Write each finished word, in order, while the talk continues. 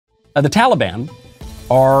The Taliban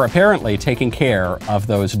are apparently taking care of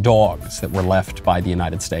those dogs that were left by the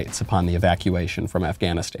United States upon the evacuation from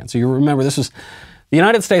Afghanistan. So you remember the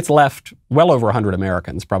United States left well over 100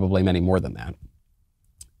 Americans, probably many more than that.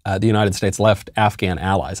 The United States left Afghan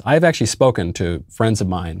allies. I've actually spoken to friends of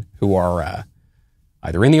mine who are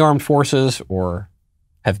either in the armed forces or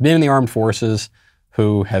have been in the armed forces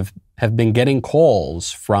who have been getting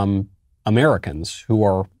calls from Americans who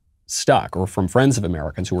are stuck, or from friends of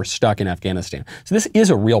Americans who are stuck in Afghanistan. So this is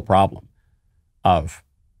a real problem of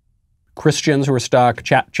Christians who are stuck,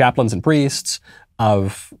 chaplains and priests,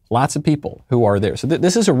 of lots of people who are there. So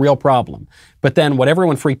this is a real problem. But then what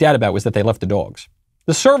everyone freaked out about was that they left the dogs.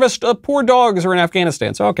 The serviced poor dogs are in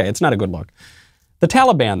Afghanistan. So okay, it's not a good look. The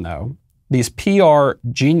Taliban, though, these PR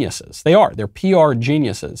geniuses, they're PR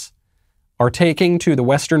geniuses, are taking to the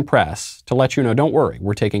Western press to let you know, don't worry,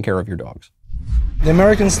 we're taking care of your dogs. The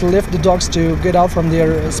Americans left the dogs to get out from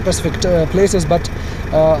their specific places, but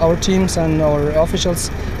our teams and our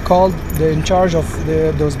officials called in charge of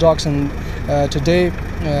those dogs, and today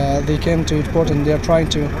they came to report, and they are trying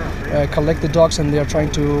to collect the dogs, and they are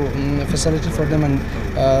trying to facilitate for them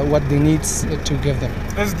and what they need to give them.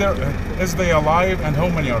 Is they alive, and how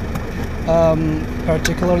many are there?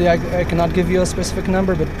 Particularly, I cannot give you a specific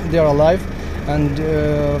number, but they are alive, and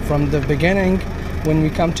from the beginning, when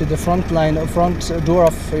we come to the front door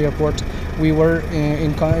of the airport, we were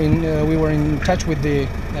in touch with the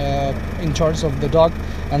in charge of the dog,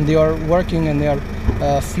 and they are working and they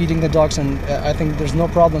are feeding the dogs, and I think there's no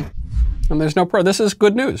problem. And there's no problem. This is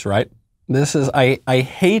good news, right? This is I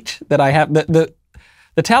hate that I have the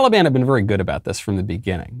Taliban have been very good about this from the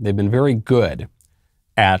beginning. They've been very good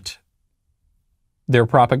at their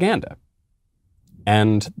propaganda,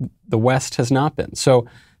 and the West has not been. So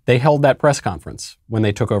they held that press conference when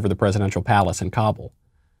they took over the presidential palace in Kabul.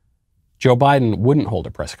 Joe Biden wouldn't hold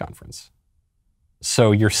a press conference.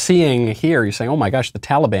 So you're seeing here, you're saying, oh my gosh, the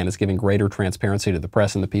Taliban is giving greater transparency to the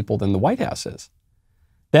press and the people than the White House is.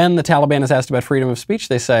 Then the Taliban is asked about freedom of speech.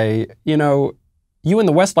 They say, you know, you in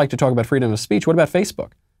the West like to talk about freedom of speech. What about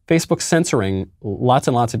Facebook? Facebook's censoring lots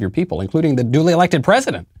and lots of your people, including the duly elected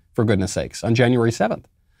president, for goodness sakes, on January 7th.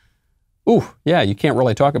 Ooh, yeah, you can't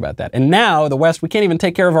really talk about that. And now the West, we can't even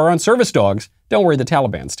take care of our own service dogs. Don't worry, the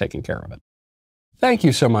Taliban's taking care of it. Thank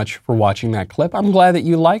you so much for watching that clip. I'm glad that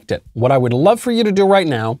you liked it. What I would love for you to do right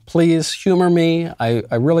now, please humor me. I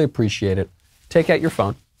really appreciate it. Take out your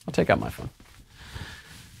phone. I'll take out my phone.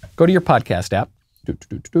 Go to your podcast app.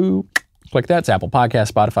 Click that. It's Apple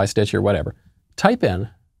Podcasts, Spotify, Stitcher, whatever. Type in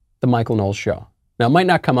The Michael Knowles Show. Now, it might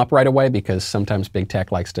not come up right away because sometimes big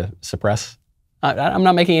tech likes to suppress. I'm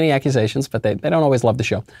not making any accusations, but they don't always love the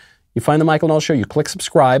show. You find The Michael Knowles Show, you click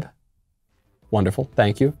subscribe. Wonderful,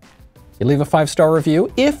 thank you. You leave a 5-star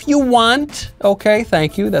review if you want. Okay,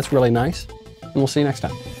 thank you, that's really nice. And we'll see you next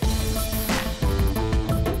time.